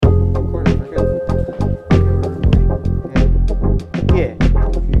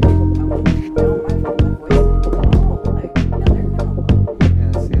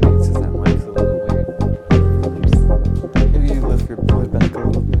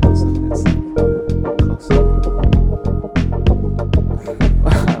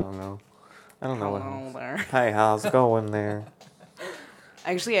Hi, how's it going there?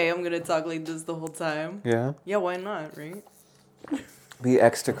 Actually, I am gonna talk like this the whole time. Yeah? Yeah, why not, right? Be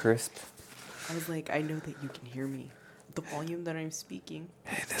extra crisp. I was like, I know that you can hear me. The volume that I'm speaking.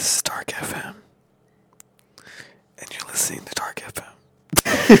 Hey, this is Dark FM. And you're listening to Dark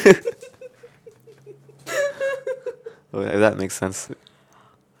FM. Oh, yeah, that makes sense.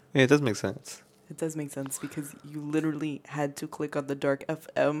 Yeah, it does make sense. It does make sense because you literally had to click on the Dark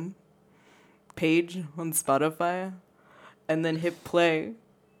FM page on Spotify and then hit play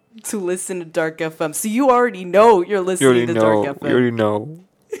to listen to Dark FM. So you already know you're listening to Dark FM. You already know.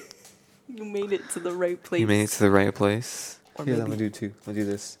 You made it to the right place. You made it to the right place. Or Here's what I'm maybe- going to do too. I'm going to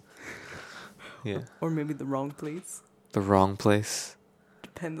do this. Yeah. Or maybe the wrong place. The wrong place.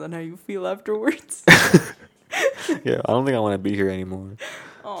 Depends on how you feel afterwards. Yeah, I don't think I want to be here anymore.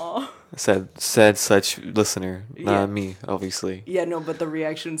 Aw. Said such listener, not Yeah. me, obviously. Yeah, no, but the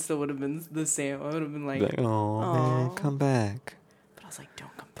reaction still would have been the same. I would have been like, Like, oh man, Aw. come back. but I was like,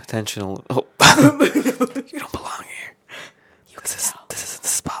 don't come back. Potential. Oh, you don't belong here. This is the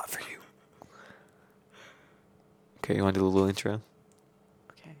spot for you. Okay, you want to do a little intro?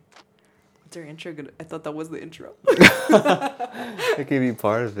 Okay. What's our intro gonna? I thought that was the intro. It could be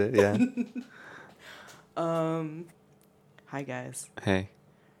part of it, yeah. Hi guys. Hey,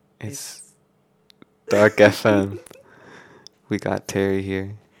 it's Dark FM. We got Terry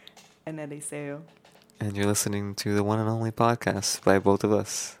here, and Eliseo. and you're listening to the one and only podcast by both of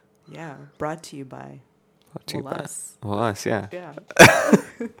us. Yeah, brought to you by us. Well, us, yeah. Yeah.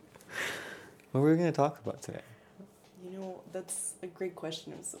 What were we going to talk about today? You know, that's a great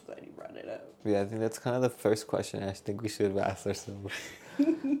question. I'm so glad you brought it up. Yeah, I think that's kind of the first question I think we should have asked ourselves.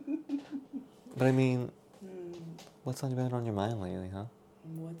 But I mean, what's been on your mind lately, huh?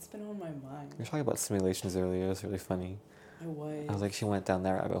 What's been on my mind? We were talking about simulations earlier. It was really funny. I was. I was like, she went down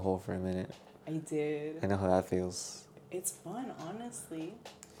that rabbit hole for a minute. I did. I know how that feels. It's fun, honestly.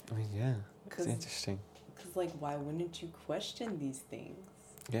 I mean, yeah, it's 'Cause- interesting. Because, like, why wouldn't you question these things?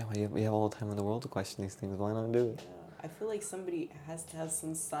 Yeah, we have all the time in the world to question these things. Why not do it? Yeah, I feel like somebody has to have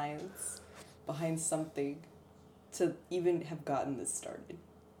some science behind something to even have gotten this started.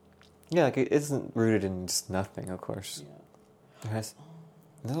 Yeah, like it isn't rooted in just nothing, of course. Yeah. There has,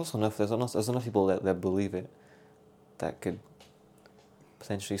 there's also enough. There's enough people that believe it, that could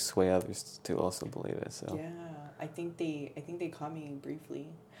potentially sway others to also believe it. So Yeah, I think they caught me briefly.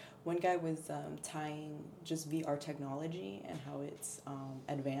 One guy was tying just VR technology and how it's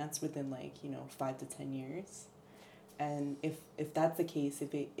advanced within 5 to 10 years, and if that's the case,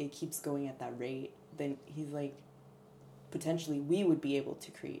 if it keeps going at that rate, then he's like, potentially we would be able to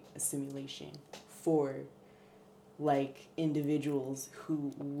create a simulation for like individuals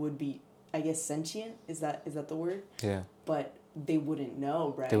who would be, I guess, sentient. Is that the word? yeah, But they wouldn't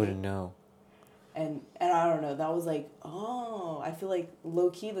know, right? they wouldn't know. And I don't know, that was like, oh, I feel like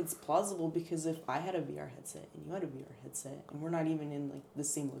low-key that's plausible, because if I had a VR headset and you had a VR headset and we're not even in like the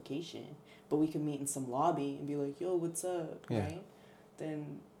same location, but we could meet in some lobby and be like, yo, what's up, Yeah. right?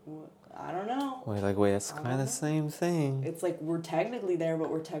 Then, I don't know. Wait, that's kind of the same thing. It's like we're technically there, but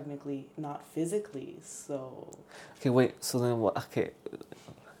we're technically not physically, so... Okay, wait. So then what? Okay,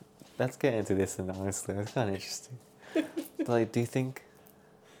 let's get into this. And honestly, that's kind of interesting. But like, do you think?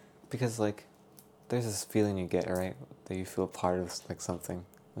 Because like, there's this feeling you get, right, that you feel part of like something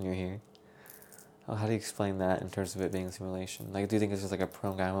when you're here. How do you explain that in terms of it being a simulation? Like, do you think it's just like a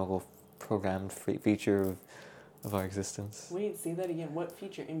programmed feature of our existence? Wait, say that again. What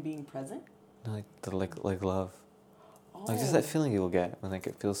feature? In being present? No, like love. Oh. Like just that feeling you will get when like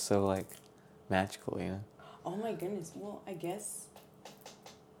it feels so like magical, you know? Oh my goodness. Well, I guess...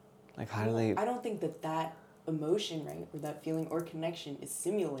 Like how do they? I don't think that emotion, right, or that feeling or connection is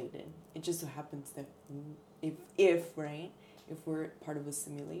simulated. It just so happens that if we're part of a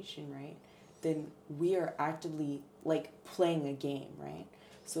simulation, right, then we are actively like playing a game, right?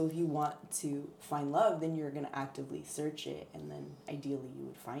 So if you want to find love, then you're gonna actively search it, and then ideally you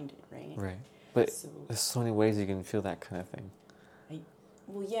would find it, right? Right. But So, there's so many ways you can feel that kind of thing.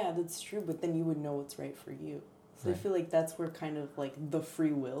 well, yeah, that's true, but then you would know what's right for you. So I Right. feel like that's where kind of like the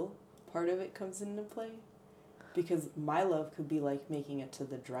free will part of it comes into play. Because my love could be like making it to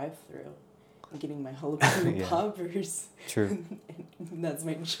the drive-thru and getting my jalapeno Yeah. poppers. True. And that's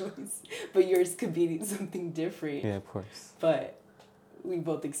my choice. But yours could be something different. Yeah, of course. But we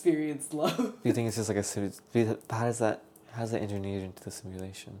both experienced love. Do you think it's just like how does that engineered into the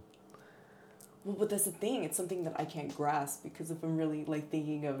simulation? Well, but that's the thing. It's something that I can't grasp, because if I'm really like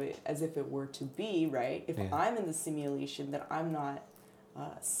thinking of it as if it were to be, right? If Yeah. I'm in the simulation, that I'm not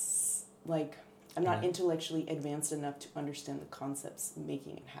like I'm not Yeah. intellectually advanced enough to understand the concepts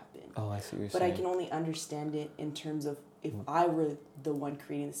making it happen. Oh, I see what you're But saying. I can only understand it in terms of if I were the one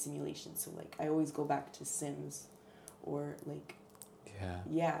creating the simulation. So like I always go back to Sims, or like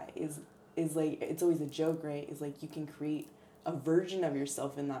is like it's always a joke, right? Is like you can create a version of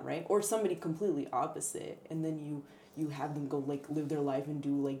yourself in that, right? Or somebody completely opposite, and then you have them go like live their life and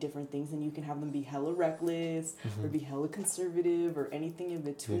do like different things, and you can have them be hella reckless or be hella conservative or anything in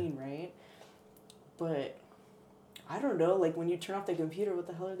between, right? But I don't know, like when you turn off the computer, what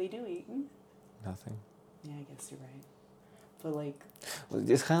the hell are they doing? Nothing. Yeah, I guess you're right. But like, Well,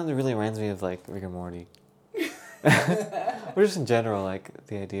 this kind of really reminds me of like Rick and Morty. Or just in general, like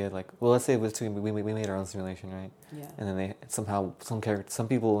the idea, like, well, let's say we made our own simulation, right? yeah, And then they somehow some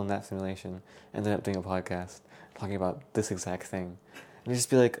people in that simulation ended up doing a podcast talking about this exact thing, and it just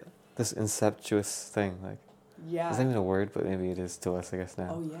be like this incestuous thing, like yeah. it's not even a word, but maybe it is to us, I guess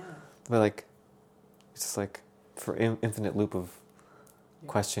now. Oh yeah. But like, it's just like for infinite loop of Yeah.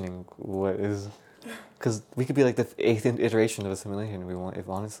 questioning what is, because we could be like the 8th iteration of a simulation if we want, if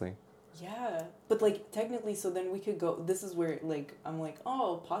honestly. Yeah, but like technically, so then we could go. This is where like I'm like,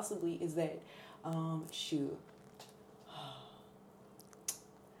 oh, possibly is that, shoot,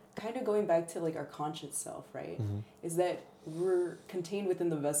 kind of going back to like our conscious self, right? Mm-hmm. Is that we're contained within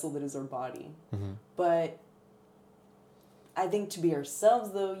the vessel that is our body, Mm-hmm. but I think to be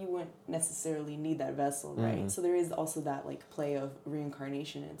ourselves though, you wouldn't necessarily need that vessel, right? Mhm. So there is also that like play of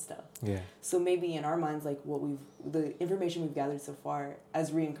reincarnation and stuff. Yeah. So maybe in our minds, like the information we've gathered so far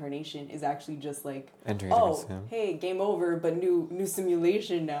as reincarnation is actually just like, Entering a different oh, sim. hey, game over, but new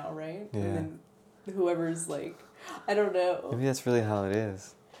simulation now, right? Yeah. And then whoever's like, I don't know. Maybe that's really how it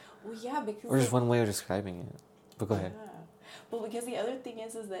is, Well, yeah, because or just one way of describing it. But go ahead. Yeah. But because the other thing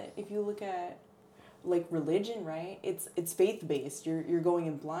is that if you look at like religion, right? It's faith based. You're going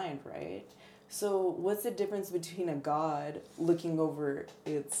in blind, right? So what's the difference between a God looking over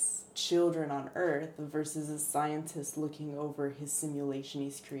its children on Earth versus a scientist looking over his simulation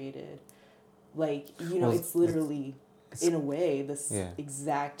he's created? Like, you know, Well, it's literally it's- in a way the yeah.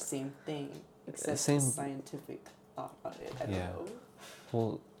 exact same thing, except Same- scientific thought on it. I don't Yeah. know.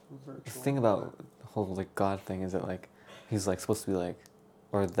 Well, the Virtual. thing about the whole like God thing is that like he's like supposed to be like,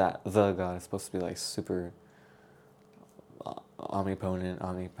 or that the God is supposed to be like super omnipotent,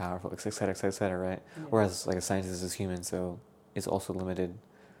 omnipowerful, et cetera, right? Yeah. Whereas like a scientist is human, so it's also limited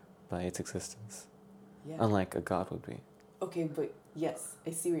by its existence, Yeah. unlike a God would be. Okay, but yes,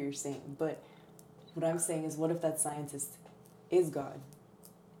 I see what you're saying. But what I'm saying is, what if that scientist is God?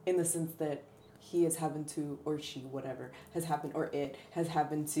 In the sense that he has happened to, or she, whatever, has happened, or it has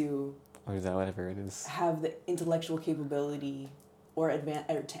happened to Or that whatever it is. have the intellectual capability or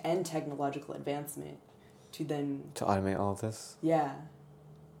to end technological advancement to then, To automate all of this. yeah.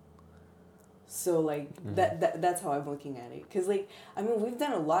 So, like, Mhm. that's how I'm looking at it. Because, like, I mean, we've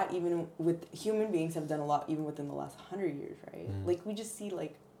done a lot, even with human beings have done a lot, even within the last 100 years, right? Mhm. Like, we just see,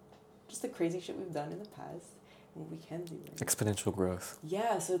 like, just the crazy shit we've done in the past and what we can do. Right? Exponential growth.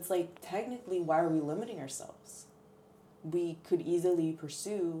 Yeah, so it's like, technically, why are we limiting ourselves? We could easily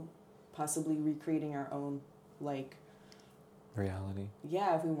pursue possibly recreating our own, like, Reality.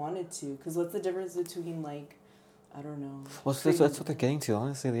 yeah, if we wanted to. Because what's the difference between, like, I don't know. Well, so that's what they're getting to,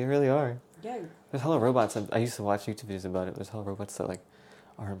 honestly. They really are. Yeah, There's hella robots. I used to watch YouTube videos about it. There's hella robots that like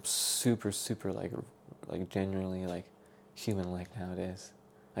are super like genuinely like human like nowadays.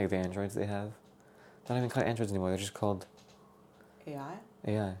 Like the androids they have. They're not even called androids anymore. They're just called AI?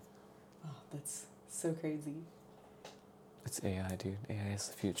 AI. Oh, that's so crazy. It's AI, dude. AI is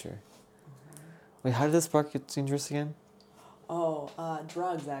the future. Wait, how did this spark your interest again? Oh,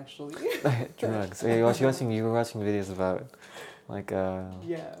 drugs, actually. Drugs. Yeah, you were watching videos about like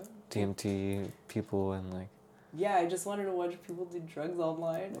Yeah. DMT people and like Yeah, I just wanted to watch people do drugs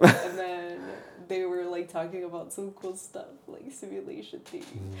online. And then they were, like, talking about some cool stuff, like simulation things.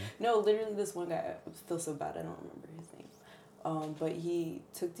 No, literally this one guy, I feel so bad, I don't remember his name. But he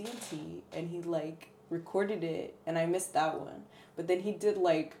took DMT and he, like, recorded it, and I missed that one. But then he did,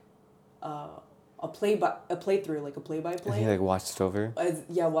 like, a playthrough, like a play-by-play. and he like watched it over.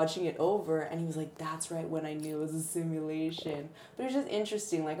 Watching it over, and he was like, that's right, when I knew it was a simulation. But it's just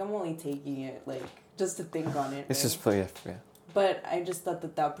interesting, like, I'm only taking it, like, just to think on it. It's right? just yeah. But I just thought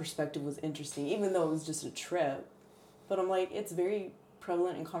that perspective was interesting, even though it was just a trip. But I'm like, it's very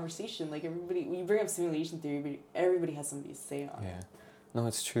prevalent in conversation. Like, everybody, when you bring up simulation theory, everybody has something to say on it. Yeah. No,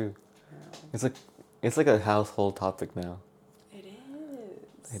 it's true. Yeah. It's like a household topic now. It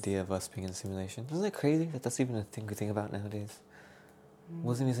is. The idea of us being in a simulation. Isn't it crazy that that's even a thing we think about nowadays? Mm.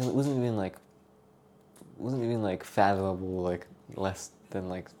 Wasn't even like fathomable like less than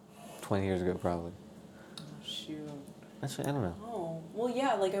like 20 years ago, probably. Oh, shoot. Actually, I don't know. Oh, well,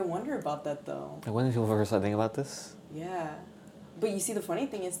 yeah, like, I wonder about that, though. Like, when did people first start thinking about this? Yeah. But you see, the funny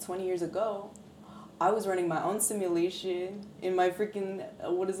thing is, 20 years ago, I was running my own simulation in my freaking,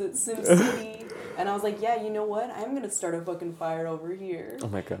 SimCity. And I was like, yeah, you know what? I'm going to start a fucking fire over here. Oh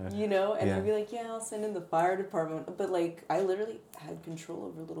my god. You know? And Yeah. they'd be like, yeah, I'll send in the fire department. But, like, I literally had control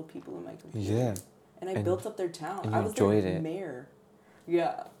over little people in my computer. Yeah. And I And- built up their town. and I you was enjoyed their it. mayor.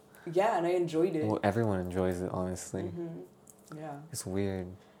 Yeah. Yeah, and I enjoyed it. Well, everyone enjoys it, honestly. Mm-hmm. Yeah. It's weird.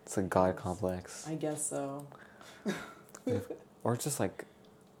 It's like God complex. I guess so. Or just like,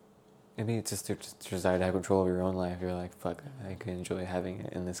 maybe it's just your desire to have control of your own life. You're like, fuck, I could enjoy having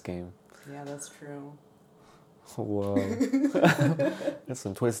it in this game. Yeah, that's true. Whoa. That's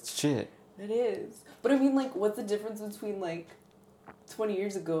some twisted shit. It is. But I mean, like, what's the difference between, like, 20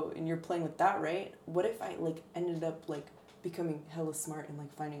 years ago and you're playing with that, right? What if I, like, ended up, like, becoming hella smart and,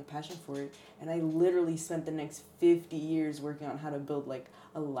 like, finding a passion for it, and I literally spent the next 50 years working on how to build, like,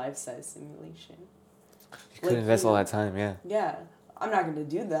 a life-size simulation? You could Like, invest who- all that time, yeah. Yeah. I'm not going to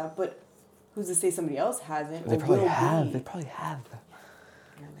do that, but who's to say somebody else hasn't? They or probably will have. be? They probably have.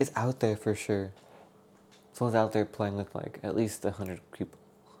 It's out there for sure. Someone's out there playing with like at least 100 people,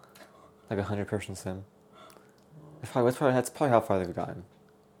 like 100-person sim. That's probably how far they've gotten.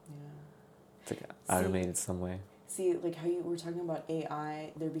 Yeah. It's like automated some way, See, like how you were talking about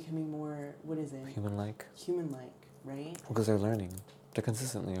AI, they're becoming more, what is it? human-like. Human-like, right? Because they're learning. They're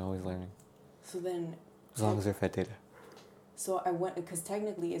consistently always learning. So then, As long as they're fed data. so I went, because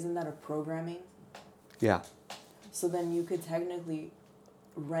technically, isn't that a programming? Yeah. So then you could technically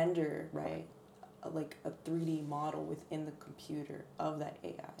render, right, like a 3D model within the computer of that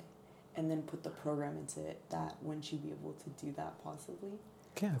AI, and then put the program into it. That wouldn't you be able to do that possibly?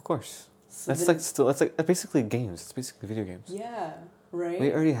 Yeah, of course. So That's then- like basically games. It's basically video games. Yeah, right.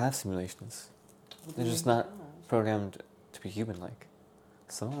 We already have simulations Well, they're then just there you not- go. programmed to be human-like.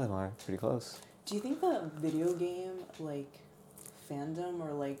 Some of them are pretty close. Do you think the video game like fandom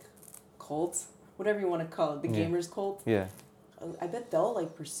or like cult, whatever you want to call it, the Yeah. gamers cult? Yeah. I bet they'll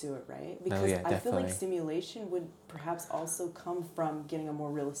like pursue it, right? Because yeah, I feel like definitely. simulation would perhaps also come from getting a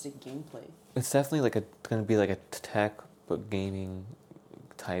more realistic gameplay. It's definitely like gonna be like a tech but gaming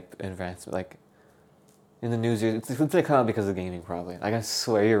type advancement. Like in the news, it's gonna come out because of gaming probably. Like I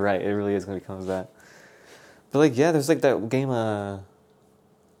swear you're right. It really is gonna become that. But like yeah, there's like that game.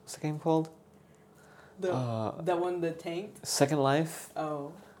 What's the game called? That one that tanked? Second Life.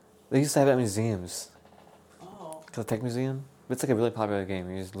 Oh. They used to have it at museums. Oh. The tech museum. It's like a really popular game.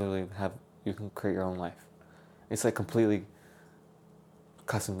 You just literally you can create your own life. It's like completely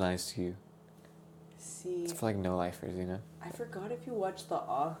customized to you. See, It's for like no lifers, you know. I forgot if you watched The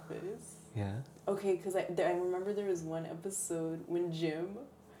Office. Yeah. Okay, because I remember there was one episode when Jim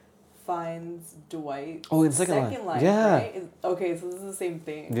finds Dwight. Oh, in Second Life. Yeah. Right? Okay, so this is the same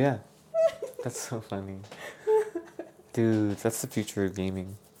thing. Yeah. That's so funny. Dude, that's the future of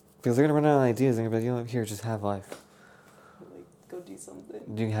gaming. Because they're gonna run out of ideas. They're gonna be like, you know, here, just have life. Like, go do something.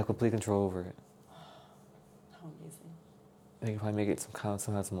 You can have complete control over it. How amazing. They can probably make it somehow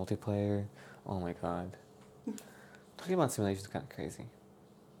it's multiplayer. Oh my god. Talking about simulations is kind of crazy.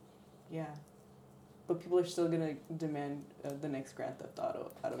 Yeah. But people are still gonna demand the next Grand Theft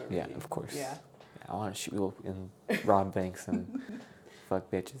Auto out of everything. Yeah, of course. Yeah. I want to shoot people and rob banks and fuck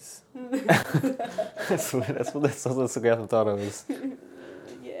bitches. that's what the Grand Theft Auto is.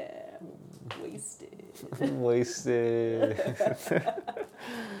 Yeah. Wasted. Wasted.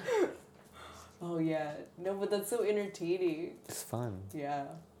 Oh yeah. No, but that's so entertaining. It's fun. Yeah.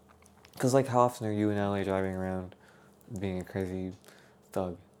 Cause like, how often are you in LA driving around, being a crazy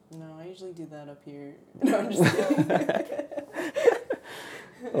thug? No, I usually do that up here. No, I'm just kidding.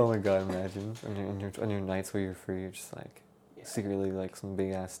 Oh my god! Imagine on your nights where you're free, you're just like Yeah. secretly like some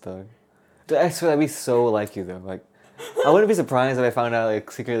big ass thug. Dude, I swear that'd be so like you though. Like, I wouldn't be surprised if I found out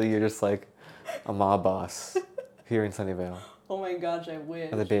like secretly you're just like a mob boss here in Sunnyvale Oh my gosh, I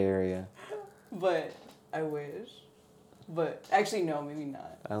wish. or the Bay Area. But I wish. But actually, no, maybe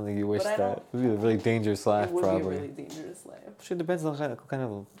not. I don't think you wish But I that. don't- It would be a really dangerous life, It would probably. be a really dangerous life. Sure, depends on what kind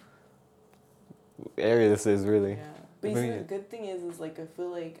of area this is, really. Yeah. But you see, Maybe- the good thing is like I feel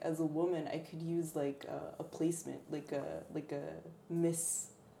like as a woman, I could use like a placement, like a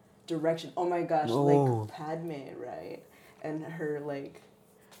misdirection. Oh my gosh, Oh. like Padme, right? And her like,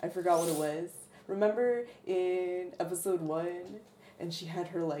 I forgot what it was. Remember in episode 1, and she had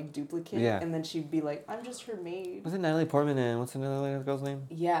her like duplicate, Yeah. and then she'd be like, "I'm just her maid." Was it Natalie Portman and what's another other girl's name?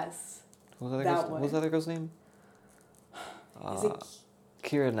 Yes. What was the That other girl's, what was the one. other girl's name? Is it?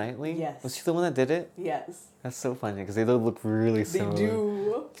 Keira Knightley? Yes. Was she the one that did it? Yes. That's so funny because they look really They similar.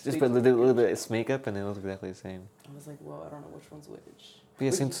 do. Just put a little bit of makeup and they look exactly the same. I was like, whoa, I don't know which one's which. But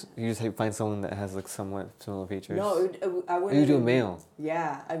yeah, seems you just find someone that has like somewhat similar features. No, I Or wouldn't. you do a male.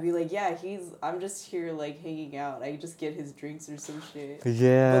 Yeah, I'd be like, yeah, I'm just here like hanging out. I just get his drinks or some shit.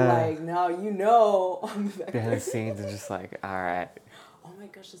 Yeah. But like now, you know, I'm back Behind there. the scenes and just like, all right. Oh my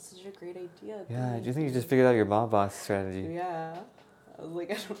gosh, that's such a great idea. Yeah, do you think you just figured out your mob boss strategy? Yeah. I was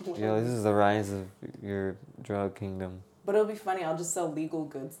like, I don't know. Yo, this is the rise of your drug kingdom. But it'll be funny. I'll just sell legal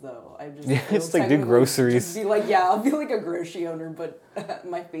goods though. Yeah, it's like do technically groceries. Just be like, yeah, I'll be like a grocery owner, but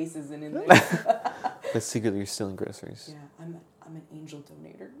my face isn't in there. But secretly you're stealing groceries. Yeah, I'm an angel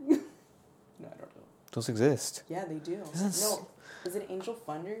donator. No, I don't know. Those exist. Yeah, they do. Yes. No, is it angel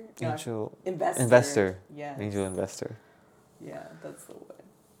funder? No, Angel investor. Yeah. Angel investor. Yeah, that's the one.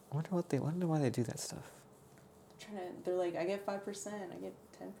 I wonder why they do that stuff. They're like, I get 5%, I get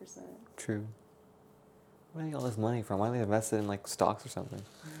 10%. True. Where do they get all this money from? Why don't they invest it in like stocks or something?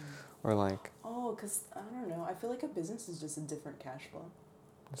 Or like Oh, because I don't know. I feel like a business is just a different cash flow.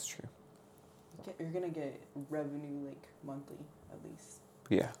 that's true. You're gonna get revenue like monthly at least.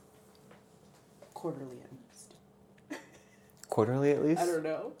 Yeah. Quarterly at least. Quarterly at least? I don't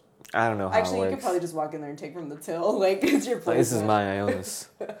know. I don't know how Actually, it you works. could probably just walk in there and take from the till. Like, it's your Like, place. this is mine, I own this.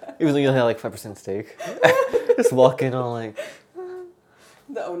 Even though you only have like 5% stake. Just walk in all like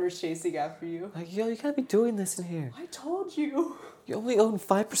The owner's chasing after you. yo, you can't be doing this in here. I told you. You only own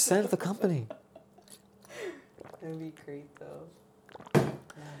 5% of the company. That'd be great though.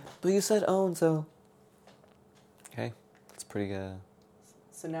 But you said own, so okay. That's pretty good.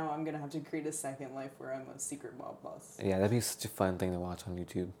 So now I'm gonna have to create a second life where I'm a secret mob boss. Yeah, that'd be such a fun thing to watch on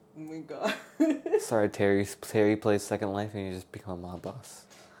YouTube. Oh my god. Sorry, Terry plays Second Life and you just become a mob boss.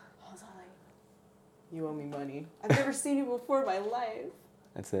 I was all like, you owe me money. I've never seen you before in my life.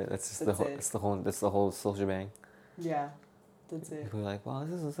 That's it. That's just That's the whole. it. That's the whole social bang. Yeah, that's it. People are like, wow,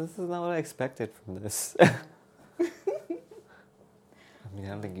 this is not what I expected from this. I mean, I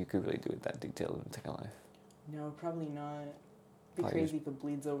don't think you could really do it that detailed in Second Life. No, probably not. Be Probably crazy if it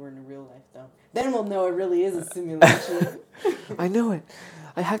bleeds over into real life though. Then we'll know it really is a simulation. I know it.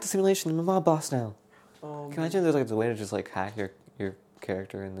 I hacked the simulation. I'm a mob boss now. Oh, Can you imagine there's like a way to just like hack your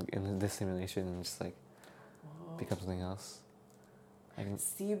character in this simulation and just like whoa. become something else? I can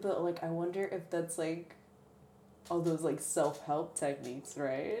See, but like I wonder if that's like all those like self-help techniques,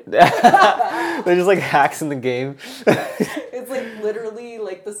 right? They're just like hacks in the game. It's like literally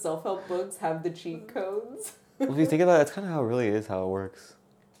like the self-help books have the cheat codes. Well, if you think about it, that's kind of how it really is how it works.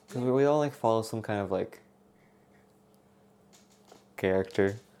 Because we all like follow some kind of like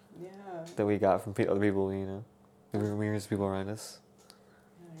character Yeah. that we got from other people, you know, the mirrors people around us.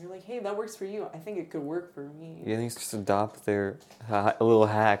 Yeah. You're like, hey, that works for you. I think it could work for me. Yeah, they just adopt their little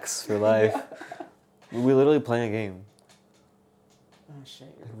hacks for life. We literally play a game. Oh shit.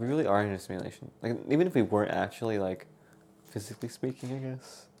 We really are in a simulation. Like even if we weren't actually like physically speaking, I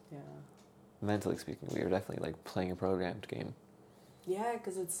guess. Yeah. Mentally speaking, we are definitely like playing a programmed game. Yeah,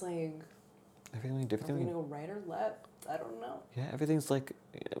 because it's like, Everything, are we everything. gonna go right or left? I don't know. Yeah, everything's like,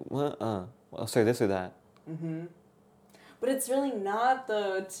 well, sorry, this or that. Mm-hmm. But it's really not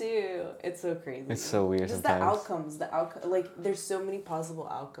though, too. It's so crazy. It's so weird Just sometimes. the outcome. Like, there's so many possible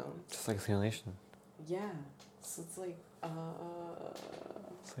outcomes. Just like a simulation. Yeah. So it's like,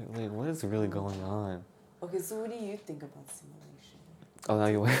 It's like, wait, what is really going on? Okay, so what do you think about simulation? Oh, now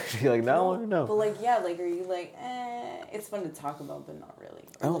you be like, now I want to know. But like, yeah, like, are you like, it's fun to talk about, but not really?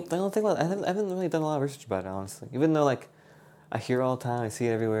 I don't think about it. I haven't really done a lot of research about it, honestly. Even though, like, I hear it all the time, I see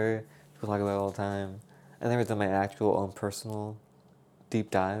it everywhere, people talk about it all the time. I've never done my actual own personal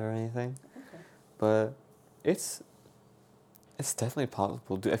deep dive or anything. Okay. But it's definitely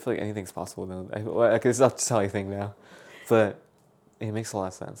possible. I feel like anything's possible now. Like, it's not just how I think now. But it makes a lot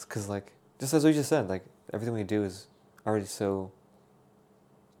of sense. Because, like, just as we just said, like, everything we do is already so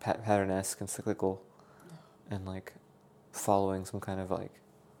pattern-esque and cyclical. And, like, following some kind of, like,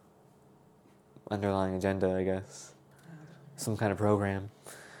 underlying agenda, I guess. Some kind of program.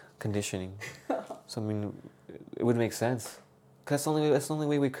 Conditioning. So, I mean, it would make sense. Because that's the only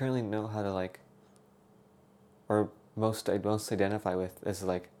way we currently know how to, like, or most identify with as,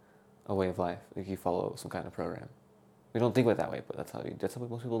 like, a way of life. Like, you follow some kind of program. We don't think of it that way, but that's how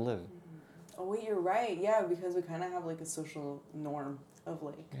most people live. Oh, wait, you're right. Yeah, because we kind of have, like, a social norm of,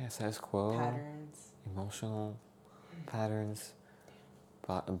 like, Yeah, status quo. patterns. Emotional patterns.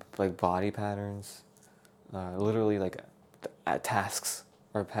 Like, body patterns. Literally, like, tasks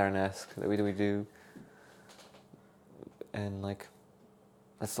are pattern-esque that we do. And, like,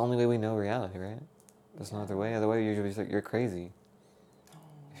 that's the only way we know reality, right? There's no other way. Otherwise, you're crazy.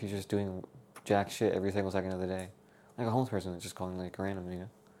 If you're just doing jack shit every single second of the day. Like a homeless person is just calling like random, you know?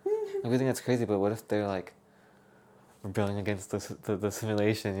 Like, we think that's crazy, but what if they're like rebelling against the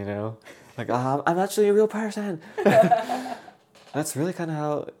simulation, you know? Like, I'm actually a real person! That's really kind of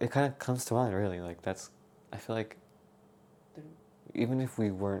how it kind of comes to mind, really. Like, I feel like, even if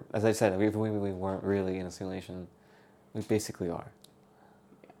we weren't, as I said, even if we weren't really in a simulation, we basically are.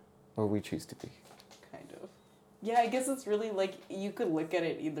 Yeah. Or we choose to be. Kind of. Yeah, I guess it's really like, you could look at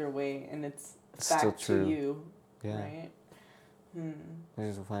it either way, and it's back still true. to you, Yeah. right? Which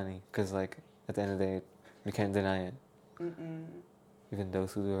is funny, because, like, at the end of the day, we can't deny it. Mm-mm. Even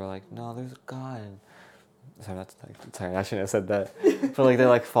those who are like, no, there's a God. Sorry, I shouldn't have said that. But like, they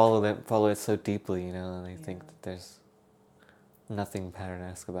like follow it so deeply, you know, and they think that there's nothing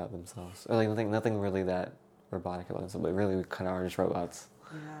pattern-esque about themselves, or like nothing really that robotic about themselves. But really, we kind of are just robots.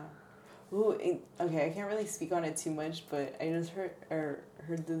 Yeah. Ooh, okay, I can't really speak on it too much, but I just heard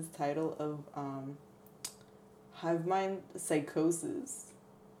this title of hive mind psychosis.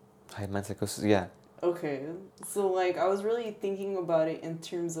 Hive mind psychosis, yeah. Okay, so like I was really thinking about it in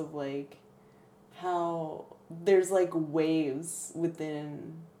terms of like how there's like waves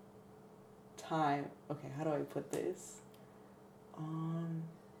within time. Okay, how do I put this?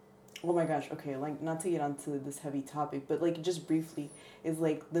 Oh my gosh, okay, like not to get onto this heavy topic, but like just briefly, is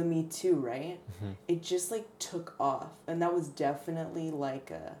like the Me Too, right? Mm-hmm. It just like took off, and that was definitely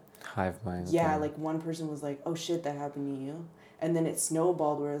like a hive mind. Yeah, like one person was like, "Oh shit, that happened to you," and then it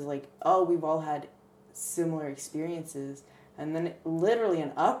snowballed where it's like, "Oh, we've all had similar experiences," and then literally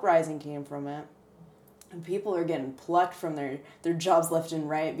an uprising came from it, and people are getting plucked from their jobs left and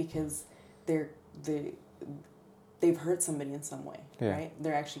right because they've hurt somebody in some way, right?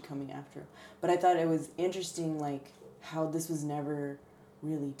 They're actually coming after. But I thought it was interesting, like, how this was never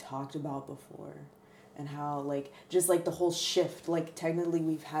really talked about before. And how, like, just, like, the whole shift, like, technically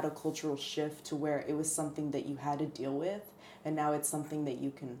we've had a cultural shift to where it was something that you had to deal with, and now it's something that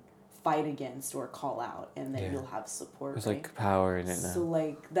you can fight against or call out, and then you'll have support, There's, right? like, power in it now. So,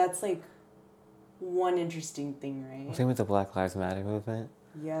 like, that's, like, one interesting thing, right? Well, same with the Black Lives Matter movement.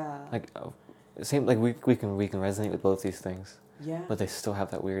 Yeah. Like, same, like, we can resonate with both these things. Yeah. But they still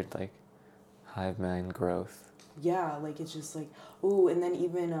have that weird, like, hive mind growth. Yeah, like, it's just, like, ooh, and then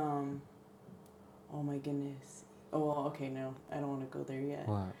even, oh my goodness. Oh, well, okay, no, I don't want to go there yet.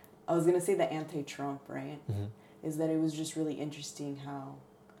 What? I was going to say the anti-Trump, right? Mm-hmm. Is that it was just really interesting how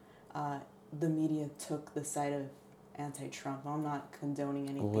the media took the side of anti-Trump. I'm not condoning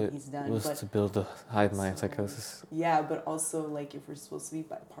anything he's done. It was but to build the hive mind psychosis. Yeah, but also, like, if we're supposed to be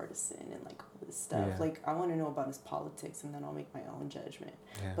bipartisan and, like, all this stuff, like, I want to know about his politics and then I'll make my own judgment.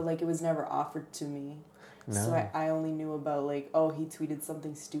 Yeah. But, like, it was never offered to me. No. So I only knew about, like, oh, he tweeted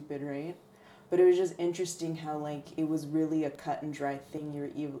something stupid, right? But it was just interesting how, like, it was really a cut and dry thing. You're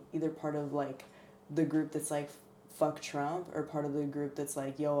either part of, like, the group that's, like, fuck Trump, or part of the group that's,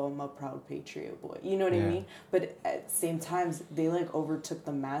 like, yo, I'm a proud patriot boy. You know what I mean? But at the same time, they, like, overtook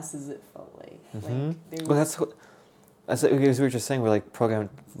the masses, it felt like. Mm-hmm. Like, they were... Well, that's what we were just saying. We're, like, programmed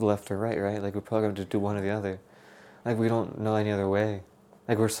left or right, right? Like, we're programmed to do one or the other. Like, we don't know any other way.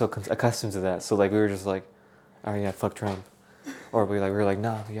 Like, we're so accustomed to that. So, like, we were just like, oh, yeah, fuck Trump. Or we were like,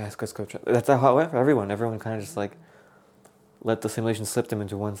 no, yes, let's go Trump. That's how it went for everyone. Everyone kind of just, like, let the simulation slip them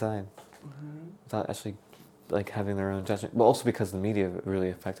into one side. Mm-hmm. Without actually, like, having their own judgment. But also because the media really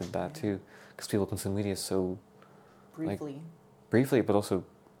affected that, too. Because people consume media so... Briefly. Like, briefly, but also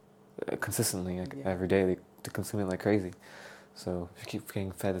consistently, like, every day. They consume it like crazy. So if you keep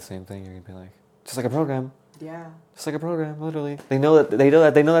getting fed the same thing, you're going to be like, just like a program. Yeah. Just like a program, literally. They know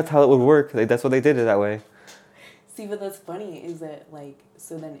that's how it would work. That's why they did it that way. See, but that's funny is that, like,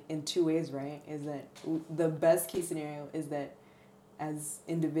 so then in two ways, right, is that the best case scenario is that as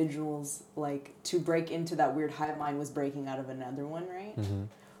individuals, like, to break into that weird hive mind was breaking out of another one, right? Mm-hmm.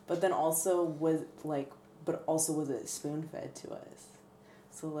 But then also was it spoon-fed to us?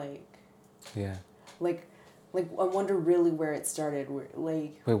 So, like... Yeah. Like, I wonder really where it started. Where,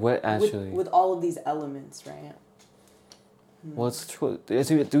 like... Wait, what actually? With all of these elements, right? Well, it's true.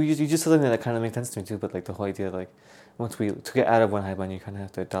 You just said something that kind of makes sense to me, too, but, like, the whole idea, like, to get out of one hive mind, you kind of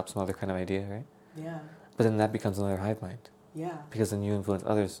have to adopt some other kind of idea, right? Yeah. But then that becomes another hive mind. Yeah. Because then you influence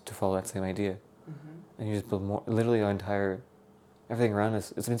others to follow that same idea. Mm-hmm. And you just build more, literally our entire, everything around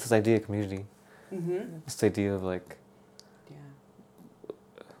us. It's this idea of community. Mm-hmm. This idea of, like,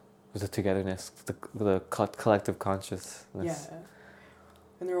 the togetherness, the collective consciousness. Yeah.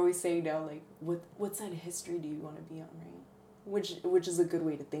 And they're always saying now, like, what side of history do you want to be on, right? Which is a good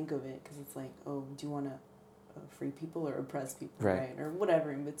way to think of it, because it's like, oh, do you want to free people or oppress people, right? Or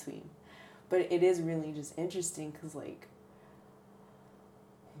whatever in between. But it is really just interesting because, like,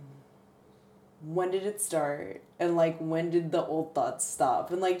 when did it start, and like when did the old thoughts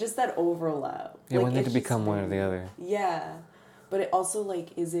stop, and like just that overlap. Yeah, like, when did it's it become just one or the very- other? Yeah, but it also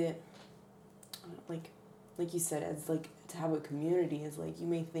like is it like you said, as like to have a community is like you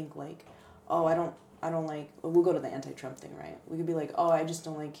may think like, oh, I don't like, we'll go to the anti-Trump thing, right? We could be like, oh, I just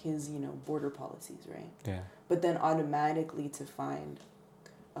don't like his border policies, right? Yeah. But then automatically to find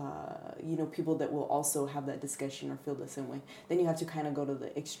people that will also have that discussion or feel the same way, then you have to kind of go to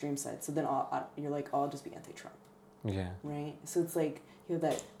the extreme side. So then you're like, oh, I'll just be anti-Trump, Yeah. right? So it's like you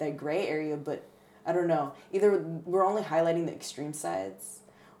have that gray area, but I don't know. Either we're only highlighting the extreme sides,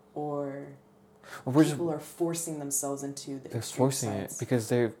 or Well, we're people are forcing themselves into the they're extreme forcing sides. it because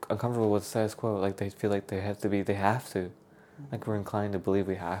they're uncomfortable with status quo. Like they feel like they have to. Mm-hmm. Like we're inclined to believe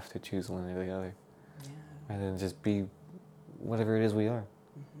we have to choose one or the other, Yeah. rather than just be whatever it is we are,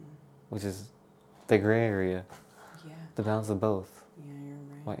 Mm-hmm. which is the gray area, Yeah. the balance of both, Yeah, you're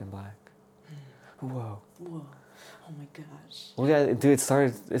right. white and black. Whoa. Whoa. Oh my gosh. Well, yeah, dude. It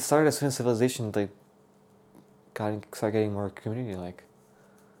started as soon as civilization started getting more community like.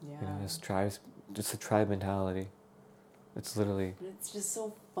 Yeah. Just tribes, just a tribe mentality. It's literally. But it's just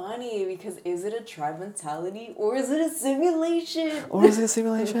so funny because is it a tribe mentality or is it a simulation? Or is it a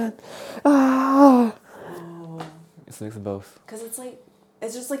simulation? Ah! Oh. It's a mix of both. Because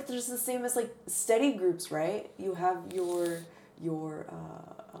it's just like there's the same as like study groups, right? You have your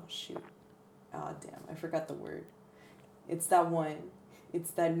oh shoot, damn, I forgot the word. It's that one.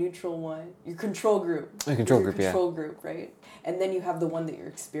 It's that neutral one. Your control group. A control Your group, yeah. control group, right? And then you have the one that you're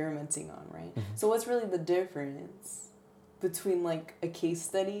experimenting on, right? Mhm. So what's really the difference between like a case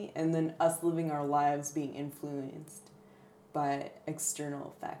study and then us living our lives being influenced by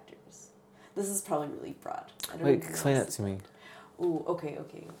external factors? This is probably really broad. I don't Wait, even know explain how that to me. Ooh, okay.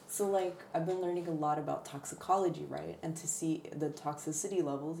 So, like, I've been learning a lot about toxicology, right? And to see the toxicity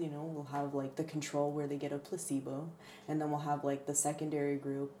levels, we'll have, like, the control where they get a placebo. And then we'll have, like, the secondary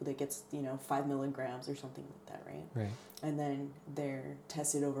group that gets, 5 milligrams or something like that, right? Right. And then they're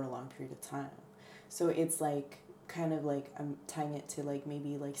tested over a long period of time. So it's, like, kind of like I'm tying it to, like,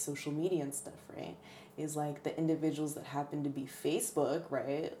 maybe, like, social media and stuff, right? Is like the individuals that happen to be Facebook,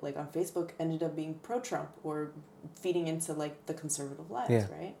 right? Like on Facebook ended up being pro-Trump or feeding into like the conservative lives, Yeah.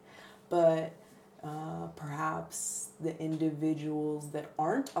 right? But perhaps the individuals that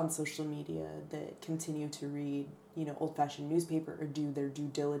aren't on social media that continue to read, old-fashioned newspaper or do their due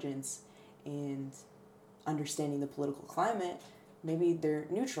diligence in understanding the political climate, maybe they're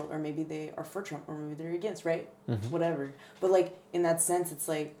neutral or maybe they are for Trump or maybe they're against, right? Mm-hmm. Whatever. But like in that sense, it's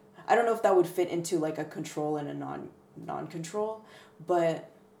like I don't know if that would fit into like a control and a non-control, but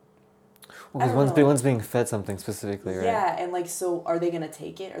Well, I because don't know. one's being fed something specifically, right? yeah, and like so, are they gonna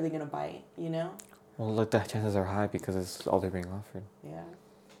take it? Are they gonna bite? Well, look, the chances are high because it's all they're being offered. Yeah.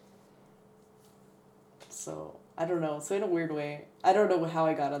 So I don't know. So in a weird way, I don't know how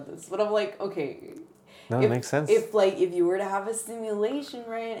I got on this, but I'm like, okay. No, it makes sense. If you were to have a simulation,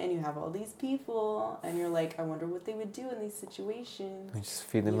 right, and you have all these people, and you're like, I wonder what they would do in these situations. You just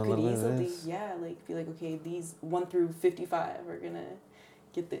feed them you a could little bit of easily, this. yeah, like be like, okay, these 1 through 55 are gonna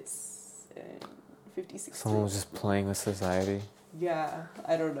get this, and 56. Someone was just playing with society, Yeah,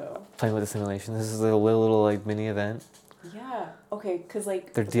 I don't know. playing with the simulation. This is a little like mini event, Yeah, okay, cause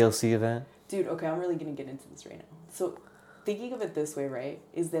like their DLC event. dude, okay, I'm really gonna get into this right now. So, thinking of it this way, right,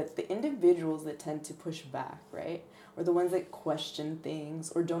 is that the individuals that tend to push back, right, or the ones that question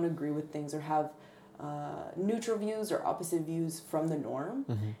things or don't agree with things or have neutral views or opposite views from the norm,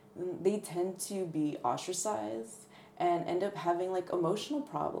 Mm-hmm. they tend to be ostracized and end up having like emotional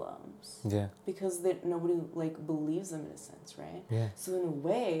problems Yeah. because that nobody like believes them in a sense, right? Yeah. So in a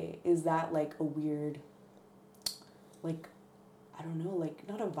way, is that like a weird, like, I don't know, like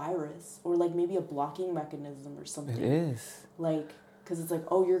not a virus or like maybe a blocking mechanism or something. It is. Like, because it's like,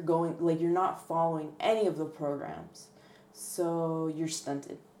 oh, you're not following any of the programs, so you're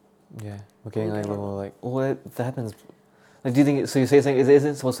stunted. Yeah. We're getting like Okay. little like, well, that happens. Like, do you think? So you say it's like it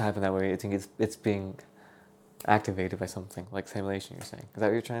isn't supposed to happen that way. You think it's being activated by something like simulation? You're saying is that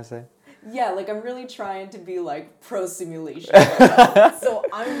what you're trying to say? Yeah, like I'm really trying to be like pro simulation, so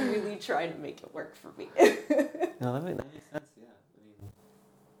I'm really trying to make it work for me. No, that makes sense. Yeah, I mean,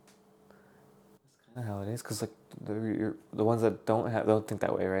 that's kind of how it is. Cause like the ones that don't think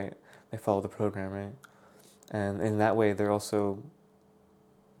that way, right? They follow the program, right? And in that way, they're also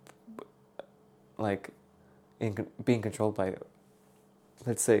like being controlled by,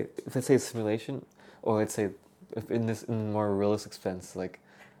 let's say it's simulation, or let's say if in more realistic sense, like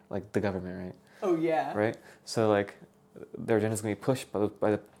the government, right? Oh yeah. Right. So like their agenda is going to be pushed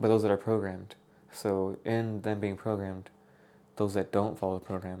by those that are programmed. So in them being programmed, those that don't follow the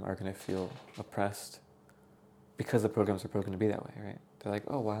program are going to feel oppressed because the programs are programmed to be that way, right? They're like,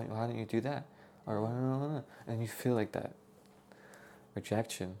 oh, why didn't you do that? Or why? And you feel like that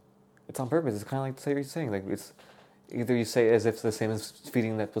rejection. It's on purpose. It's kind of like what you're saying. Like, it's either you say it as if it's the same as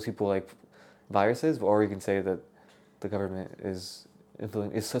feeding those people like viruses, or you can say that the government is the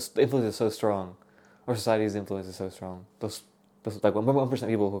influence is so strong, or society's influence is so strong. Those like 1%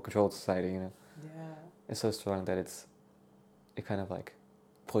 people who control society, you know. Yeah. It's so strong that it kind of like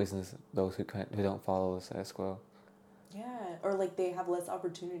poisons those who don't follow the status quo. Yeah, or like they have less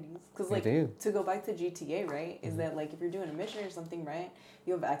opportunities. Because They like, do. to go back to GTA, right, is that like if you're doing a mission or something, right,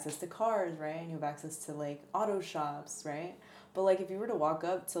 you have access to cars, right, and you have access to like auto shops, right? But like if you were to walk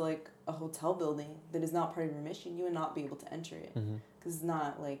up to like a hotel building that is not part of your mission, you would not be able to enter it. Because it's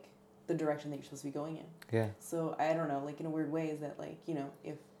not like the direction that you're supposed to be going in. Yeah. So I don't know, like in a weird way, is that like, you know,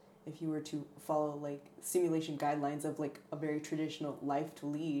 if you were to follow like simulation guidelines of like a very traditional life to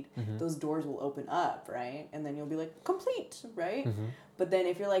lead, those doors will open up, right? And then you'll be like, complete, right? But then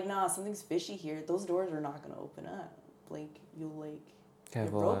if you're like, nah, something's fishy here, those doors are not going to open up. Like you'll like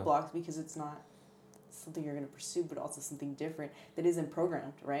hit roadblocks because it's not something you're going to pursue, but also something different that isn't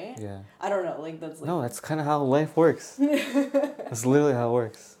programmed, right? Yeah. I don't know, like that's like... No, that's kind of how life works. That's literally how it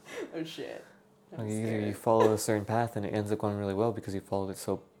works. Oh shit. Like either you follow a certain path and it ends up going really well because you followed it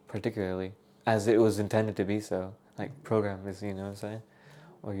so particularly as it was intended to be, so like program is, you know what I'm saying,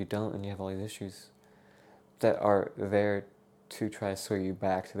 or you don't and you have all these issues that are there to try to sway you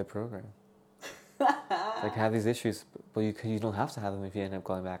back to the program. Like have these issues, but you don't have to have them if you end up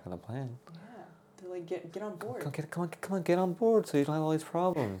going back on the plan. Yeah, to like get on board. Come on, get on board so you don't have all these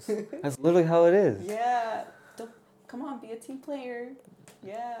problems. That's literally how it is. Yeah, come on, be a team player.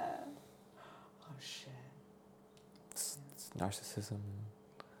 Yeah. Oh shit. It's narcissism.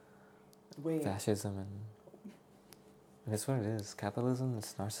 Wait. Fascism and that's what it is. Capitalism,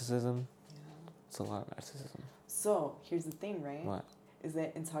 it's narcissism. Yeah. It's a lot of narcissism. So here's the thing, right? What? Is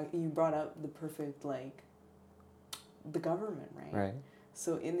that you brought up the perfect like the government, right? Right.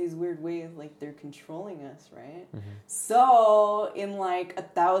 So in these weird ways, like they're controlling us, right? Mm-hmm. So in like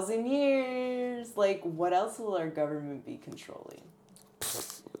 1,000 years, like what else will our government be controlling?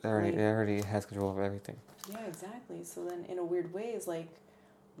 It already has control over everything. Yeah, exactly. So then in a weird way, it's like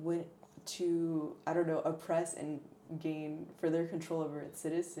when to, I don't know, oppress and gain further control over its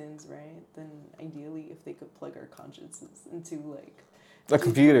citizens, right? Then ideally, if they could plug our consciences into like a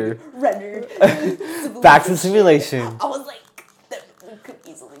computer, render back to simulation. I was like, that could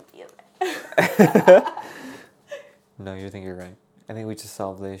easily be that. No, you think you're right. I think we just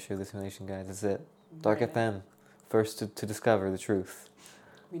solved the issue of the simulation, guys. That's it. Dark Right. FM, first to discover the truth.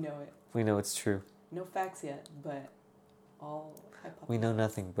 We know it. We know it's true. No facts yet, but all hypotheses. We know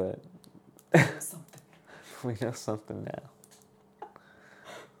nothing, but Something. we know something now.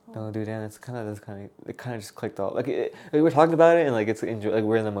 No, dude, Dan, it kind of just clicked off. Like we're talking about it, and like like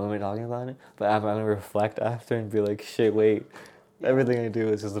we're in the moment talking about it. But I'm gonna reflect after and be like, shit, wait, everything I do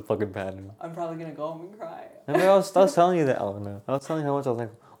is just a fucking pattern. I'm probably gonna go home and cry. I mean, I was telling you that. Oh no, I was telling you how much I was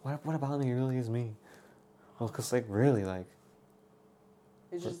like, what about me really is me? Well, cause like really, like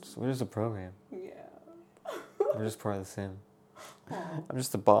It's just we're just a program. yeah. We're just part of the sim. Aw. I'm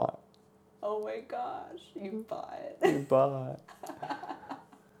just a bot. Oh my gosh, you bought A it. bot.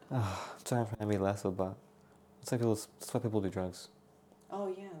 I'm trying to be less of a bot. That's why people do drugs. Oh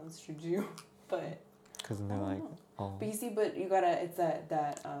yeah, that's true too. But Because then they're like, oh. But you see, but you gotta, it's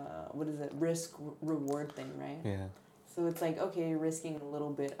that what is it, risk reward thing, right? Yeah. So it's like, okay, you're risking a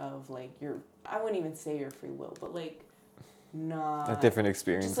little bit of like I wouldn't even say your free will, but like not A different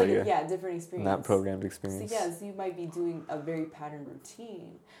experience. just like like different experience. Not programmed So experience. yes, you might be doing a very patterned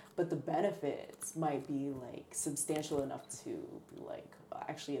routine, but the benefits might be like substantial enough to be like,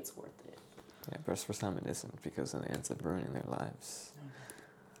 actually, it's worth it. Yeah, but for some it isn't because then it ends up ruining their lives.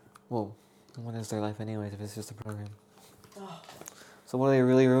 Well, what is their life anyways if it's just a program? Oh. So what are they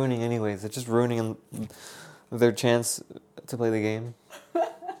really ruining anyways? They're just ruining their chance to play the game.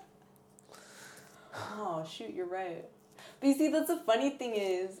 Oh shoot, you're right. But you see, that's the funny thing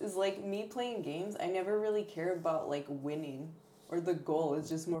is like me playing games, I never really care about like winning or the goal. It's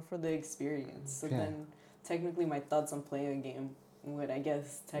just more for the experience. So then technically my thoughts on playing a game would, I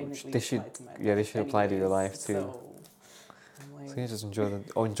guess, technically apply to my life they should apply to your life too. So, I'm like, So you just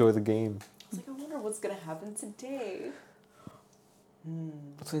enjoy the game. I was like, I wonder what's gonna happen today.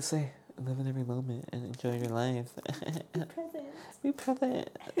 That's what they say. Live in every moment and enjoy your life. Be present. Be present.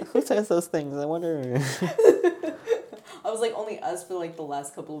 Who says those things? I wonder. I was like, only us for like the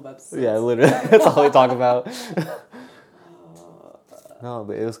last couple of episodes. Yeah, literally. That's all we talk about. No,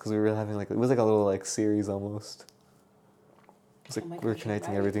 but it was because we were having it was like a little like series almost. It's like Oh my we're gosh, you're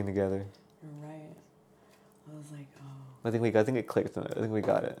connecting right. everything together. You're right. I was like, oh. I think it clicked. I think we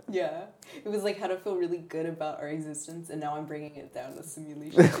got it. Yeah. It was like how to feel really good about our existence, and now I'm bringing it down to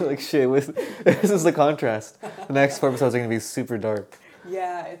simulation. Like shit, this is the contrast. The next 4 episodes are gonna be super dark.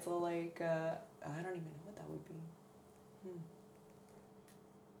 Yeah, it's all like, I don't even know what that would be.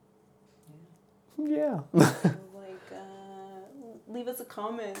 Yeah. So, like, leave us a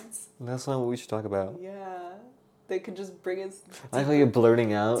comment. That's not what we should talk about. Yeah. They could just bring us I like how you're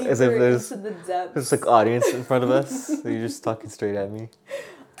blurting out as if deeper there's into the depths. there's like audience in front of us. So you're just talking straight at me.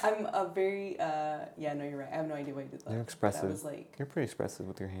 I'm a very, yeah, no, you're right. I have no idea why you did that. You're But expressive. I was like, You're pretty expressive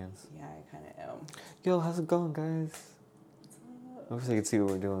with your hands. yeah, I kind of am. Yo, how's it going, guys? I wish I could see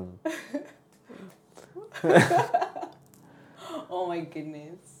what we're doing. Oh my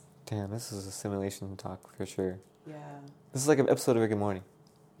goodness. Damn, this is a simulation talk for sure. Yeah, This is like an episode of Rick and Morty.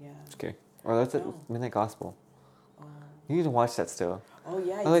 yeah. Just kidding. Or that's it. No. Midnight Gospel. Oh, You need to watch that still. oh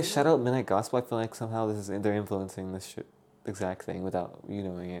yeah. By the way, I shout did. out Midnight Gospel. I feel like somehow they're influencing this exact thing without you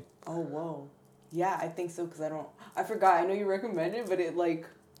knowing it. Oh, whoa. Yeah, I think so, because I forgot. I know you recommended, but it like.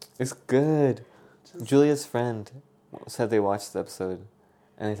 It's good. Just, Julia's friend said they watched the episode,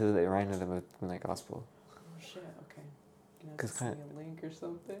 and they said that it reminded them of Midnight Gospel. oh shit, okay. You know, 'Cause just send kinda- me a link or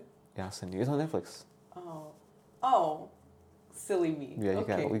something. Yeah, I'll send you. It's on Netflix. Oh. Oh. Silly me. Yeah,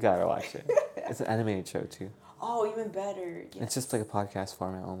 okay. we gotta watch it. It's an animated show too. Oh, even better. Yes. It's just like a podcast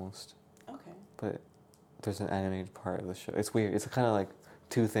format almost, Okay, but there's an animated part of the show. It's weird. It's kind of like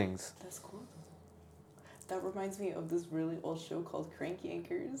two things. that's cool. That reminds me of this really old show called Crank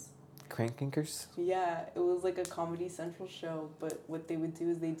Yankers. Crank Yankers? Yeah, it was like a Comedy Central show, but what they would do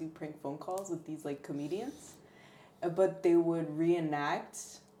is they do prank phone calls with these like comedians, but they would reenact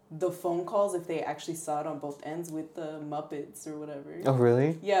the phone calls if they actually saw it on both ends with the Muppets or whatever. Oh,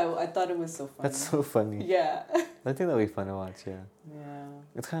 really? Yeah, I thought it was so funny. That's so funny. Yeah. I think that'd be fun to watch, yeah. Yeah.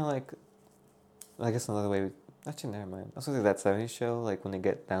 It's kind of like, I guess another way, actually, never mind. I was going to say that 70s show, like when they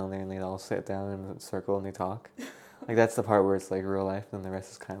get down there and they all sit down in a circle and they talk. Like that's the part where it's like real life and the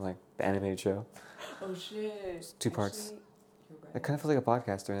rest is kind of like the animated show. Oh shit. It's two parts. Actually, you're right. It kind of feels like a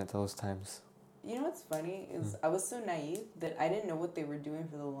podcast during those times. You know what's funny is I was so naive that I didn't know what they were doing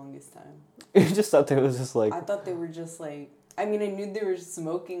for the longest time. You just thought there was just like, I thought they were just like, I mean, I knew they were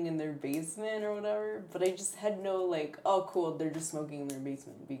smoking in their basement or whatever, but I just had no like, oh cool, they're just smoking in their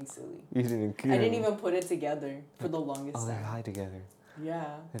basement, being silly. you didn't. I didn't even put it together for the longest Oh, they're time. high together.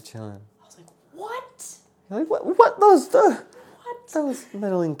 Yeah. They're chilling. I was like, what? You're like, what? Those What? those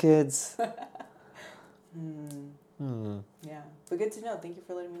meddling kids. Hmm. Yeah. But good to know. Thank you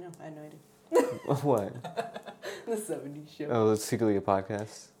for letting me know. I had no idea. What? The 70s show. Oh, it's secretly a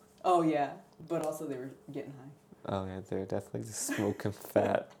podcast. Oh yeah. But also they were getting high. Oh yeah, they're definitely just smoking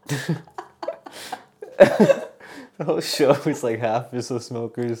fat. The whole show is like half just the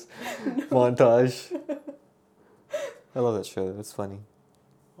smokers montage. I love that show. It's funny.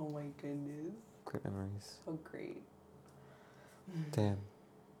 Oh my goodness. Great memories. How great. Damn.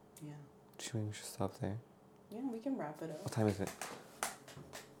 Yeah. We should stop there. Yeah, we can wrap it up. What time is it?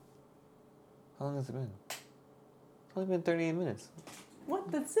 How long has it been? It's only been 38 minutes.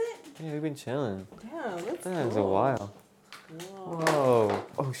 What? That's it? Yeah, we've been chilling. Damn, that's That's a cool. while. Whoa. Whoa.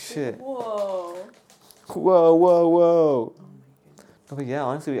 Oh shit. Whoa. Whoa, whoa, whoa. Oh my goodness. No, but yeah,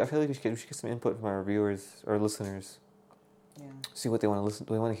 honestly, I feel like we should get some input from our viewers or listeners. Yeah. See what they want to listen.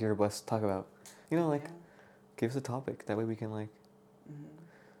 They want to hear us talk about. You know, like Yeah. give us a topic. That way we can like Mhm.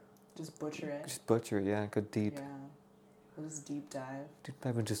 Just butcher it. just butcher it. Yeah, go deep. Yeah. We'll just deep dive. Deep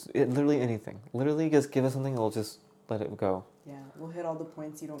dive and just literally anything. Literally, just give us something. We'll just let it go. Yeah. We'll hit all the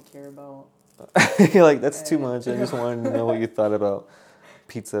points you don't care about. You're like, that's too much. I just wanted to know what you thought about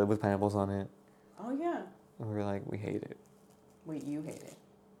pizza with pineapples on it. Oh yeah. And we were like, we hate it. Wait, you hate it.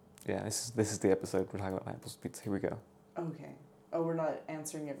 Yeah, this is the episode. We're talking about pineapples pizza. Here we go. Okay. Oh, we're not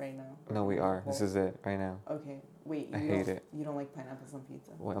answering it right now. No, we are. This Well, is it right now. Okay. Wait. I You hate don't- it. You don't like pineapples on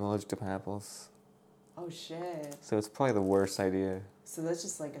pizza? Well, I'm allergic to pineapples, Oh shit. so it's probably the worst idea. So that's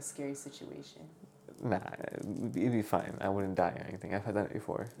just like a scary situation. Nah, it'd be fine. I wouldn't die or anything. I've had that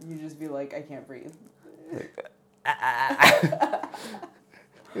before. You just be like, I can't breathe.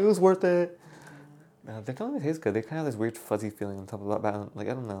 It was worth it. They don't even taste good. They kind of have this weird fuzzy feeling on top of that. Like,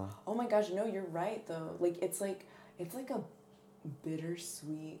 I don't know. Oh my gosh, no, you're right though. Like it's like a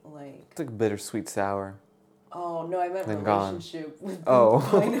bittersweet like. It's like bittersweet sour. Oh no, I meant Then gone. relationship with Oh.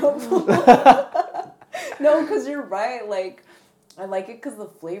 pineapple. No, because you're right. Like I like it because the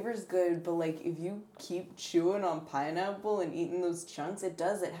flavor's good, but like if you keep chewing on pineapple and eating those chunks, it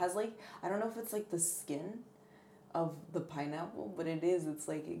has like I don't know if it's like the skin, of the pineapple, but it's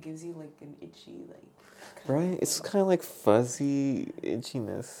like it gives you like an itchy like. Right? It's kind of like fuzzy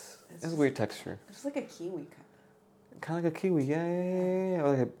itchiness. It's a just- weird texture. It's like a kiwi Kind of like a kiwi, yeah.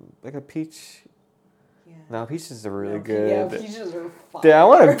 Or like a peach. Yeah. No, peaches are really No, good. Yeah, peaches are fire. Damn, I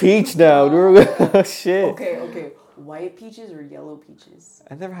want a peach now. Oh, shit. Okay. White peaches or yellow peaches?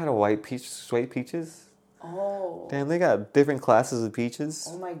 I never had a white peach, sweet peaches. Oh. Damn, they got different classes of peaches.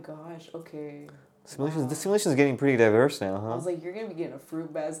 Oh my gosh. Okay. Simulations. Wow. The simulation's getting pretty diverse now, I huh? was like, you're gonna be getting a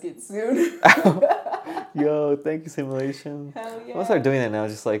fruit basket soon. Yo, thank you, simulation. Hell yeah. I'm gonna start doing that now,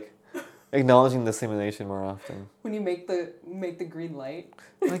 just like acknowledging the simulation more often. When you make the green light.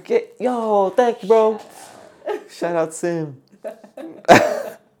 Like, yo, thank you, bro. Shout out Sim.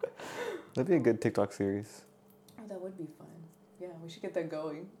 That'd be a good TikTok series. Oh, that would be fun. Yeah, we should get that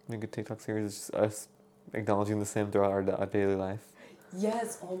going. A good TikTok series is just us acknowledging the Sim throughout our daily life.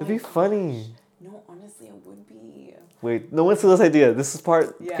 Yes. Oh my. It'd be funny. No, honestly, it would be. Wait, no one steal this idea. This is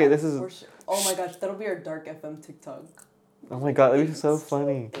part. Yeah, okay, this is. for sure. Oh my gosh, that'll be our Dark FM TikTok. Oh my god, that'd be so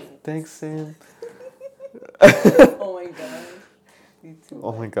funny. Thanks, Sim. Oh my god. Me too.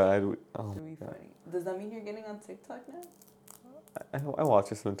 Oh my god. Oh It'll my be god. funny. Does that mean you're getting on TikTok now? I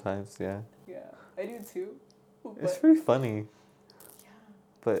watch it sometimes, yeah. Yeah, I do too. It's But pretty funny. yeah.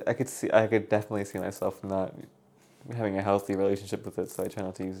 But I could definitely see myself not having a healthy relationship with it, so I try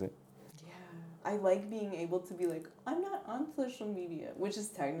not to use it. Yeah. I like being able to be like, I'm not on social media, which is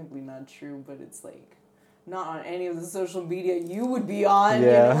technically not true, but it's like not on any of the social media you would be on,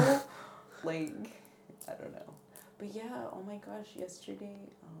 Yeah. you know? Like, I don't know. But yeah, oh my gosh, yesterday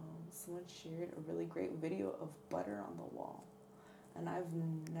someone shared a really great video of butter on the wall. And I've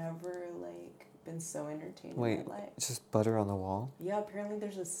never like been so entertained Wait, in my life. it's just butter on the wall? Yeah, apparently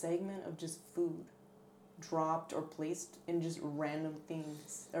there's a segment of just food dropped or placed in just random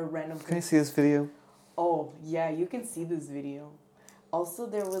things or random Can I things. see this video? Oh, yeah, you can see this video. Also,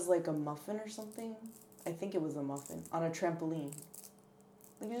 there was like a muffin or something. I think it was a muffin on a trampoline.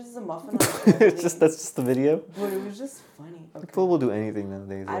 Like, it's just a muffin on a trampoline. That's just the video? But it was just funny. Okay. People will do anything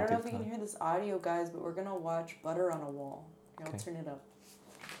nowadays. I on don't know if you TikTok. can hear this audio, guys, but we're gonna watch Butter on a Wall. Here, I'll Okay. turn it up.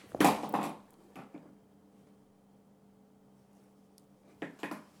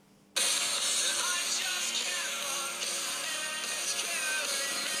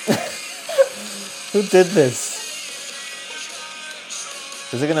 Who did this?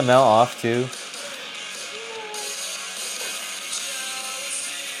 Is it gonna melt off too?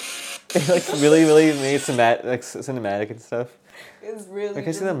 They like really made cinematic and stuff. It's really. Like,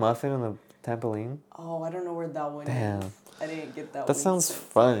 I see just- the muffin on the trampoline. Oh, I don't know where that one Damn. is. I didn't get that one. That sounds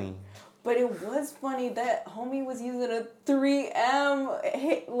funny. But it was funny that homie was using a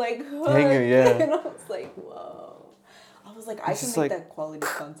 3M like hook. Hanger, yeah. And I was like, whoa. I was like, I It's can just make like- that quality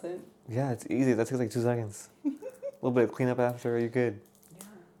content. Yeah, it's easy. That takes like 2 seconds. A little bit of cleanup after, you're good. Yeah.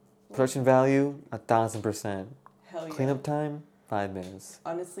 Production value, 1,000%. Hell yeah. Cleanup time, 5 minutes.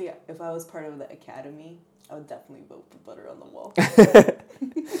 Honestly, if I was part of the academy, I would definitely vote for Butter on the Wall.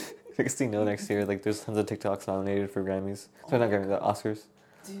 Next thing you know, next year, like, there's tons of TikToks nominated for Grammys. Sorry, not my Grammys, the Oscars.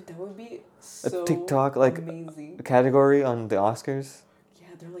 Dude, that would be so TikTok, like, amazing. A category on the Oscars. Yeah,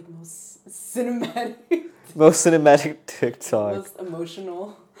 they're like most cinematic, Most cinematic TikTok. most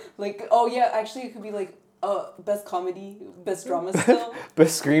emotional. Like, oh yeah, actually it could be like best comedy, best drama still.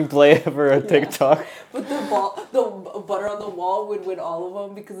 Best screenplay ever on Yeah. TikTok. But the Butter on the Wall would win all of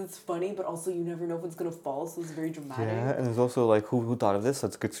them because it's funny, but also you never know if it's gonna fall, so it's very dramatic. Yeah, and there's also like who thought of this?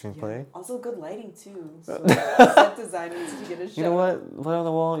 That's a good screenplay. Yeah. Also good lighting too. So set design needs to get a shout. You know what? Butter on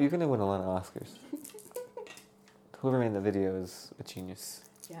the Wall, you're gonna win a lot of Oscars. Whoever made the video is a genius.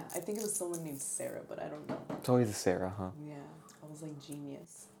 Yeah, I think it was someone named Sarah, but I don't know. It's always a Sarah, huh? Yeah, I was like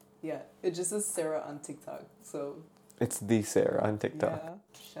genius. Yeah, it just says Sarah on TikTok. So It's the Sarah on TikTok. yeah,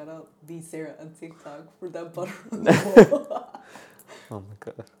 shout out the Sarah on TikTok for that butter on the wall. Oh my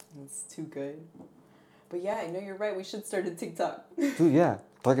god. It's too good. But yeah, I know you're right. We should start a TikTok. Dude, yeah.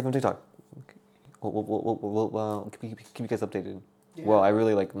 Like it on TikTok. We'll keep you guys updated. Yeah. Well, I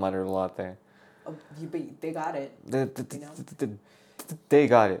really like muttered a lot there. Oh, but they got it. They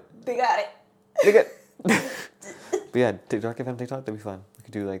got it. They got it. They got. But yeah, TikTok FM TikTok, that'd be fun. We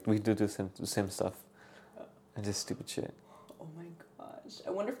could do sim stuff, and just stupid shit. Oh my gosh.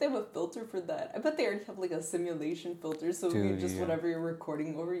 I wonder if they have a filter for that. I bet they already have like a simulation filter, so you Dude, just yeah. whatever you're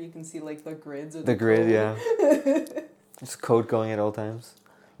recording over, you can see like the grids or The grid, code. yeah. Just code going at all times,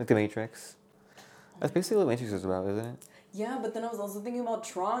 like the Matrix. That's basically what Matrix is about, isn't it? Yeah, but then I was also thinking about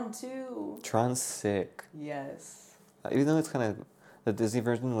Tron too. Tron's sick. Yes. Even though it's kind of the Disney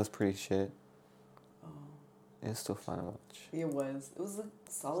version was pretty shit, Oh, it's still fun to watch. it was. It was a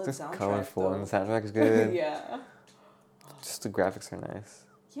solid It's soundtrack. colorful though. and the soundtrack is good. Yeah. Just the graphics are nice.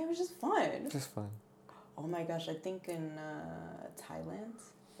 Yeah, it was just fun. Just fun. Oh my gosh, I think in Thailand,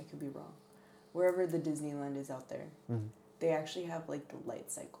 I could be wrong, wherever the Disneyland is out there, they actually have like the light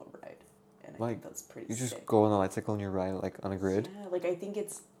cycle ride. And I think that's pretty You just sick. go on a light cycle and you ride like on a grid? Yeah, like I think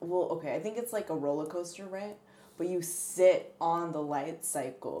it's, I think it's like a roller coaster, right? But you sit on the light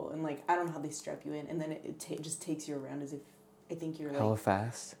cycle and like, I don't know how they strap you in, and then it just takes you around as if, I think you're like... Hella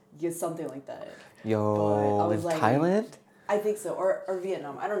fast? Yeah, something like that. Yo, in like, Thailand? I think so, or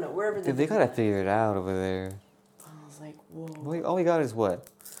Vietnam, I don't know, wherever. Dude, they gotta figure it out over there. I was like, whoa. Well, all we got is what?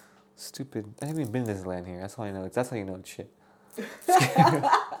 Stupid. I haven't even been to Disneyland here. That's all I know. That's how you know it's shit.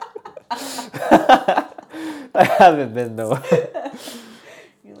 I haven't been though.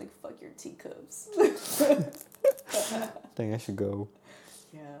 You're like, fuck your teacups. Dang, I should go.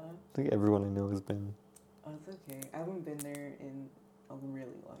 Yeah. I think everyone I know has been. Oh, it's okay. I haven't been there in a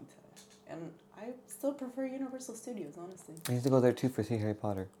really long time. And I still prefer Universal Studios, honestly. I need to go there too for see Harry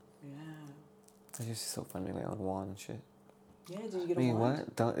Potter. Yeah. It's just so fun to make my own wand and shit. Yeah, did you get Wait, a wand?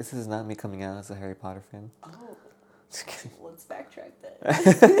 what? Don't, this is not me coming out as a Harry Potter fan. Oh. Just kidding. Let's backtrack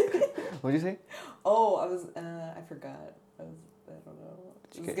that. What'd you say? Oh, I forgot. I don't know.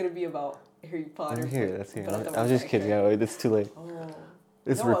 It's going to be about Harry Potter. I'm here, that's here. but I was just kidding. Yeah, wait, it's too late. Oh.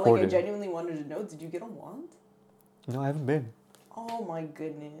 It's no, recorded. Like, I genuinely wanted to know, did you get a wand? No, I haven't been. Oh my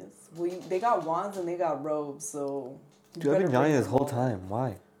goodness. Well, they got wands and they got robes, so... Dude, I've been yawning this whole time.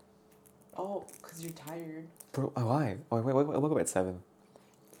 Why? Oh, because you're tired. Bro, why? Oh, wait, I woke up at 7.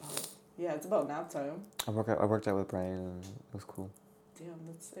 Oh, yeah, it's about nap time. I worked out with Brian and it was cool. Damn,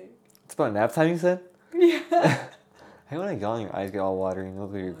 that's sick. It's about nap time, you said? Yeah. Hey, when I yawn, your eyes get all watery and you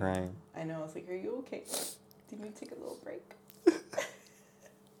look like you're crying. I know. I was like, are you okay? Do you need to take a little break?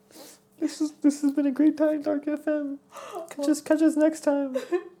 This has been a great time, Dark FM. Catch us next time.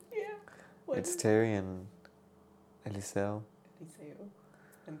 Yeah. It's Terry and Eliseo. Eliseo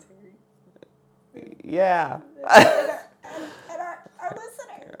and Terry. Yeah. and our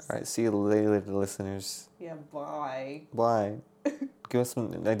listeners. All right, see you later, listeners. Yeah, bye. Bye. Give us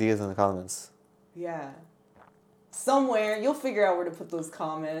some ideas in the comments. Yeah. Somewhere, you'll figure out where to put those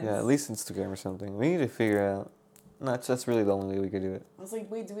comments. Yeah, at least Instagram or something. We need to figure out. No, that's really the only way we could do it. I was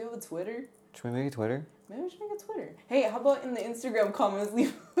like, wait, do we have a Twitter? Should we make a Twitter? Maybe we should make a Twitter. Hey, how about in the Instagram comments,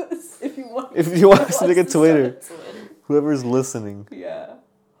 leave us if you want. If you want us to make a Twitter. Twitter. Whoever's listening. Yeah.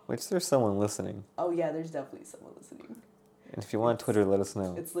 Which there's someone listening. Oh yeah, there's definitely someone listening. And if you want Twitter, let us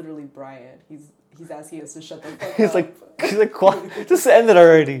know. It's literally Brian. He's asking us to shut the fuck He's up. like, what? Just end it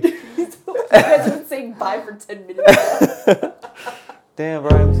already. You guys have been saying bye for 10 minutes. Damn,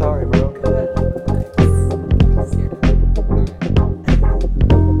 Brian, I'm sorry, bro.